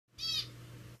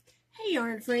Hey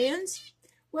yarn friends,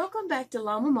 welcome back to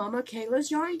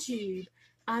LlamaMamaKayla's Yarn Tube.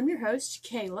 I'm your host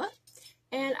Kayla,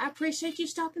 and I appreciate you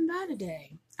stopping by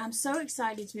today. I'm so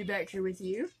excited to be back here with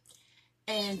you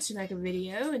and to make a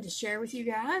video and to share with you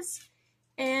guys.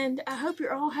 And I hope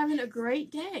you're all having a great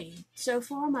day. So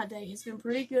far my day has been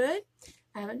pretty good.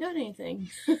 I haven't done anything.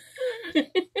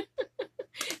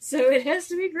 So it has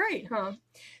to be great, huh?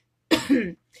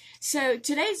 So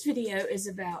today's video is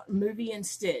about Movie and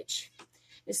Stitch.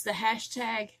 It's the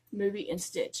hashtag Movie and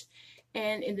Stitch.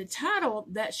 And in the title,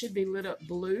 that should be lit up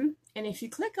blue. And if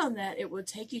you click on that, it will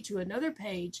take you to another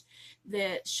page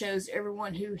that shows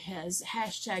everyone who has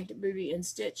hashtagged Movie and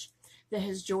Stitch that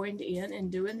has joined in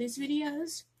and doing these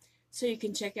videos. So you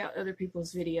can check out other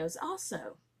people's videos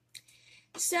also.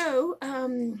 So,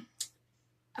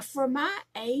 for my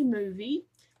A movie,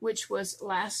 which was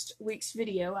last week's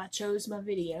video, I chose my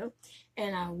video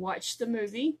and I watched the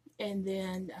movie, and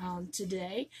then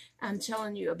today I'm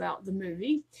telling you about the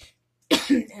movie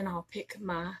and I'll pick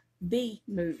my B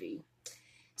movie.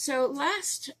 So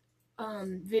last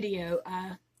video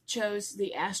I chose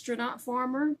The Astronaut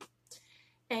Farmer,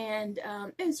 and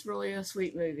it's really a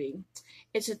sweet movie.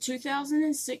 It's a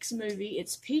 2006 movie,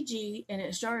 it's PG, and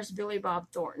it stars Billy Bob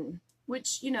Thornton,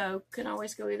 which, you know, can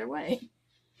always go either way.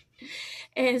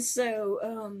 And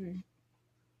so,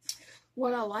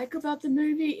 what I like about the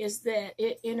movie is that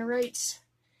it iterates,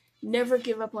 never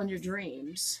give up on your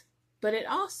dreams. But it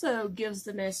also gives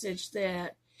the message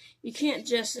that you can't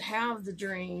just have the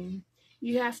dream.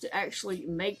 You have to actually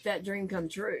make that dream come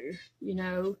true. You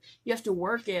know, you have to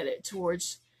work at it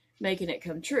towards making it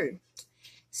come true.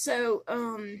 So,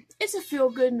 it's a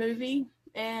feel-good movie,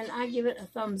 and I give it a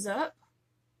thumbs up.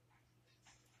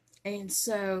 And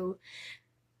so,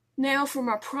 now for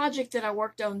my project that I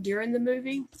worked on during the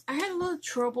movie, I had a little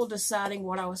trouble deciding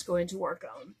what I was going to work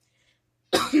on.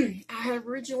 I had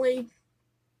originally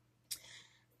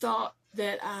thought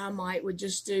that I would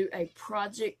just do a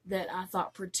project that I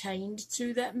thought pertained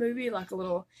to that movie, like a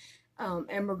little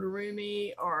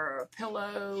amigurumi or a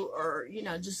pillow, or, you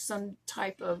know, just some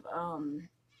type of,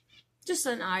 just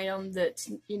an item that,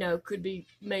 you know, could be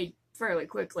made fairly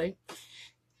quickly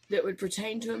that would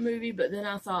pertain to a movie. But then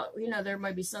I thought, you know, there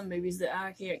might be some movies that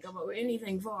I can't come up with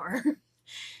anything for.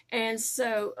 And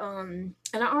so, and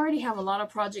I already have a lot of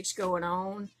projects going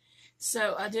on,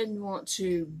 so I didn't want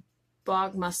to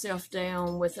bog myself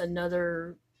down with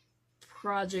another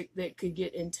project that could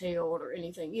get entailed or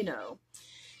anything, you know.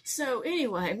 So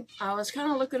anyway, I was kind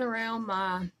of looking around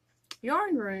my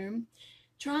yarn room,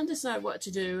 trying to decide what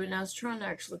to do, and I was trying to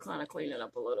actually kind of clean it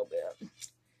up a little bit,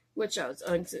 which I was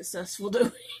unsuccessful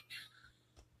doing.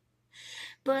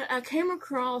 But I came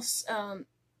across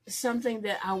something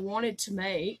that I wanted to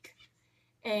make,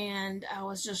 and I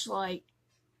was just like,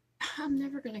 I'm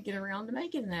never going to get around to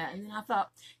making that. And then I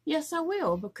thought, yes, I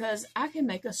will, because I can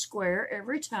make a square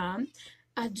every time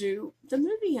I do the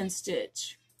Movie and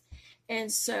Stitch.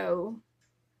 And so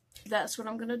that's what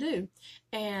I'm going to do.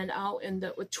 And I'll end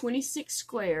up with 26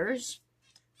 squares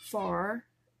for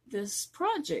this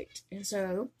project. And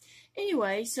so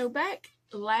anyway, so back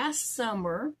last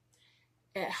summer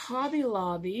at Hobby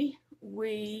Lobby,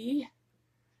 we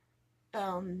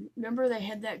remember they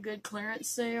had that good clearance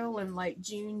sale in like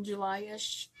June,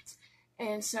 July-ish.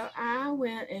 And so I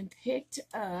went and picked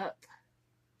up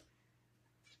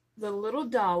the little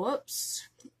dollops,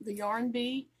 the Yarn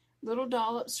Bee little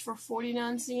dollops for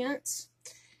 49 cents,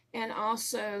 and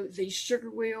also the Sugar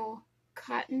Wheel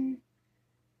cotton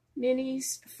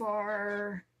minis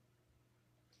for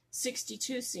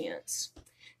 62 cents.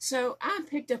 So I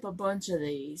picked up a bunch of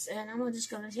these, and I'm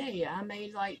just going to tell you, I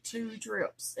made like 2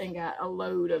 trips and got a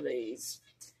load of these.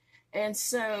 And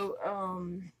so,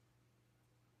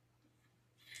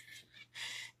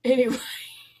 anyway,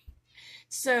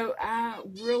 so I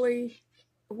really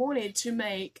wanted to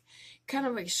make kind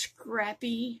of a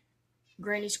scrappy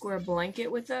granny square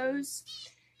blanket with those.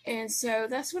 And so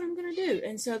that's what I'm going to do.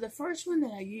 And so the first one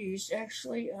that I used,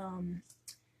 actually,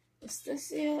 is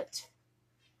this it?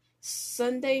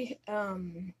 Sunday, I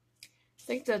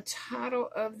think the title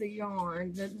of the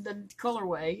yarn, the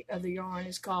colorway of the yarn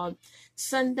is called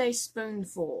Sunday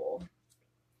Spoonful.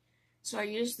 So I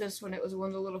used this one. It was one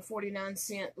of the little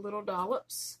 49-cent little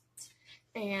dollops.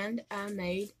 And I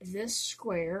made this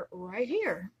square right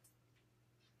here.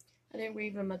 I didn't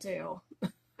weave in my tail.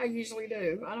 I usually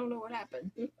do. I don't know what happened.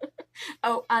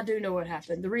 Oh, I do know what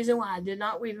happened. The reason why I did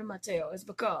not weave in my tail is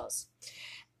because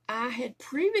I had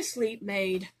previously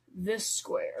made this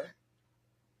square.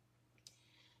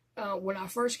 When I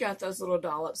first got those little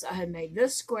dollops, I had made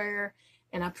this square,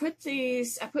 and I put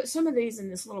some of these in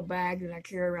this little bag that I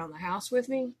carry around the house with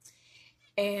me.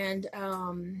 And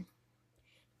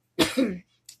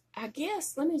I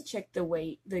guess, let me check the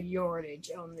weight, the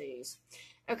yardage on these.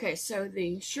 Okay, so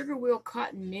the Sugar Wheel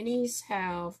Cotton Minis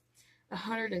have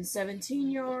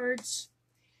 117 yards,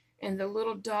 and the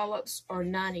little dollops are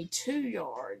 92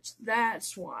 yards.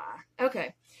 That's why.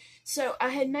 Okay, so I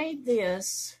had made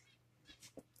this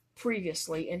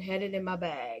previously and had it in my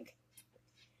bag,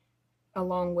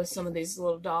 along with some of these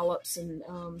little dollops and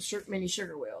mini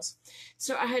sugar wheels.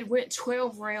 So I had went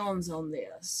 12 rounds on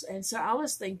this. And so I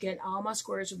was thinking all my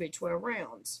squares would be 12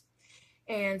 rounds.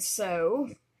 And so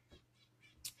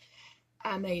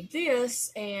I made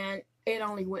this, and it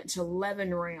only went to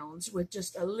 11 rounds with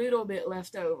just a little bit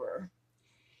left over.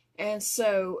 And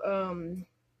so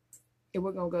it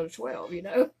wasn't going to go to 12, you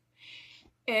know.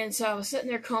 And so I was sitting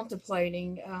there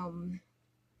contemplating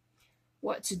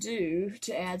what to do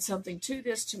to add something to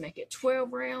this to make it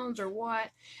 12 rounds or what.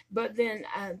 But then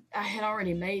I had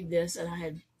already made this, and I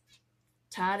had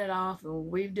tied it off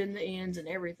and weaved in the ends and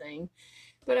everything.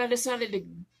 But I decided to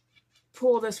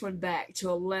pull this one back to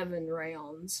 11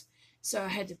 rounds. So I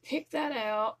had to pick that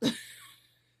out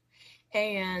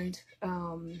and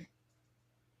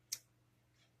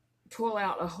pull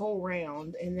out a whole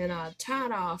round, and then I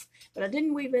tied off, but I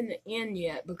didn't weave in the end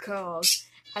yet because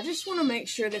I just want to make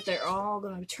sure that they're all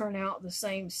going to turn out the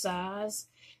same size.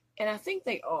 And I think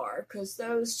they are, because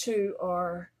those two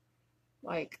are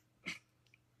like,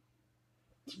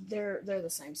 they're the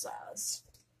same size.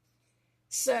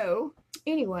 So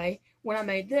anyway, when I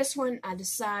made this one, I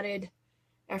decided,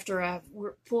 after I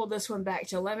pulled this one back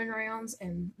to 11 rounds,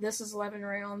 and this is 11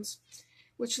 rounds,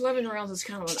 which 11 rounds is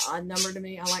kind of an odd number to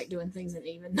me. I like doing things in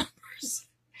even numbers.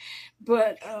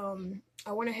 But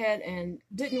I went ahead and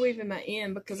didn't weave in my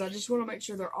end because I just want to make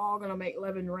sure they're all going to make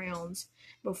 11 rounds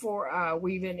before I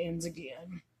weave in ends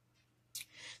again.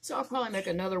 So I'll probably make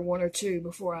another one or two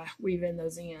before I weave in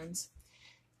those ends.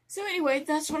 So anyway,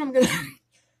 that's what I'm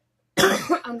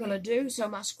gonna do. So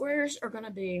my squares are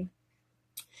gonna be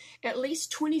at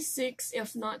least 26,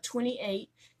 if not 28,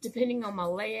 depending on my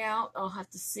layout. I'll have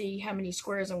to see how many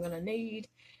squares I'm gonna need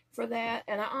for that.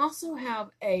 And I also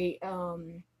have a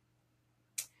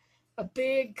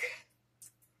big,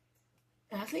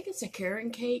 I think it's a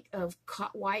carrot cake of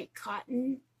white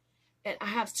cotton, and I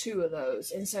have 2 of those.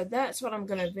 And so that's what I'm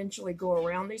going to eventually go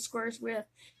around these squares with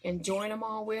and join them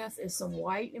all with, is some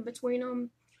white in between them.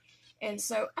 And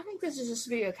so I think this is just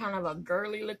be a kind of a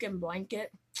girly looking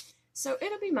blanket. So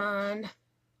it'll be mine.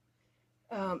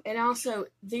 And also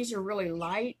these are really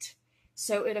light,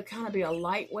 so it'll kind of be a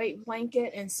lightweight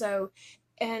blanket. And so,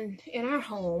 and in our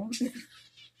home,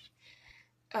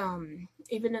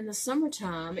 even in the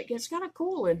summertime, it gets kind of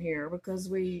cool in here because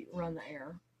we run the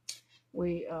air.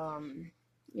 We,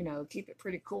 you know, keep it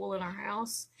pretty cool in our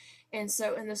house. And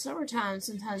so in the summertime,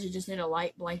 sometimes you just need a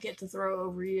light blanket to throw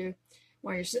over you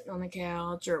while you're sitting on the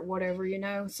couch or whatever, you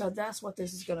know. So that's what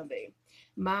this is going to be.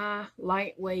 My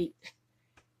lightweight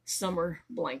summer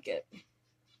blanket.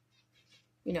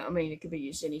 You know, I mean, it could be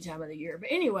used any time of the year.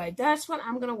 But anyway, that's what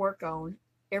I'm going to work on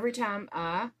every time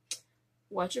I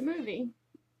watch a movie.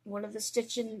 One of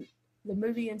the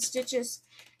movie and stitches,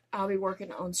 I'll be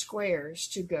working on squares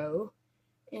to go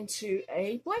into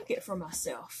a blanket for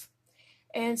myself.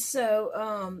 And so,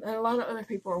 and a lot of other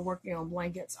people are working on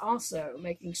blankets also,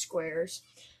 making squares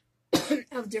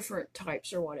of different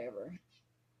types or whatever.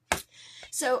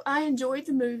 So I enjoyed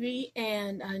the movie,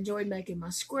 and I enjoyed making my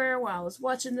square while I was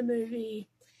watching the movie.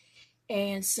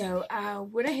 And so I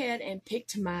went ahead and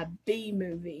picked my B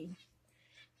movie.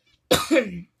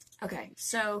 Okay,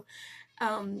 so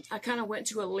I kind of went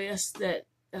to a list that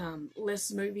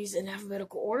lists movies in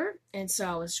alphabetical order, and so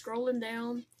I was scrolling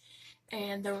down,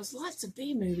 and there was lots of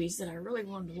B movies that I really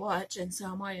wanted to watch, and so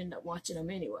I might end up watching them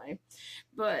anyway.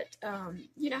 But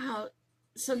you know how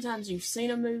sometimes you've seen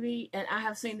a movie, and I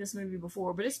have seen this movie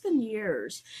before, but it's been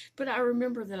years. But I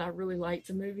remember that I really liked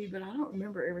the movie, but I don't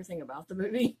remember everything about the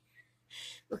movie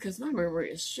because my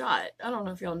memory is shot. I don't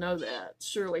know if y'all know that.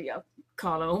 Surely y'all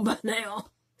caught on by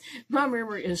now. My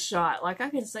memory is shot. Like, I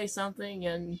can say something,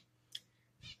 and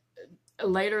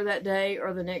later that day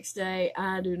or the next day,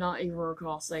 I do not even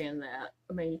recall saying that.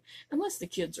 I mean, unless the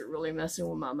kids are really messing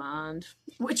with my mind,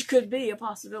 which could be a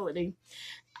possibility.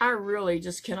 I really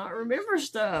just cannot remember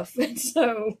stuff. And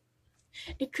so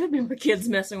it could be my kids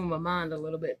messing with my mind a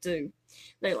little bit too.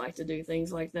 They like to do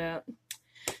things like that.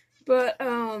 But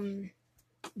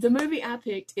the movie I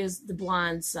picked is The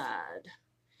Blind Side.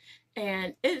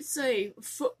 And it's a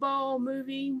football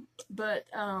movie, but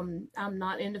I'm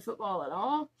not into football at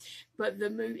all. But the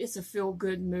movie, it's a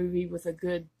feel-good movie with a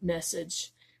good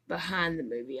message behind the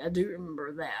movie. I do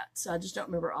remember that. So I just don't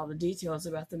remember all the details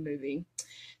about the movie.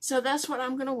 So that's what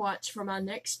I'm going to watch for my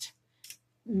next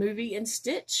movie and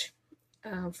stitch.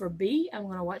 For B, I'm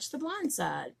going to watch The Blind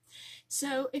Side.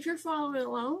 So if you're following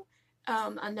along,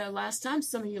 I know last time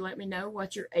some of you let me know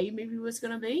what your A movie was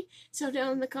going to be. So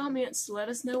down in the comments, let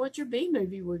us know what your B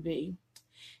movie would be.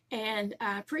 And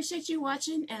I appreciate you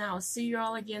watching, and I'll see you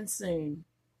all again soon.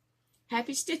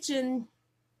 Happy stitching!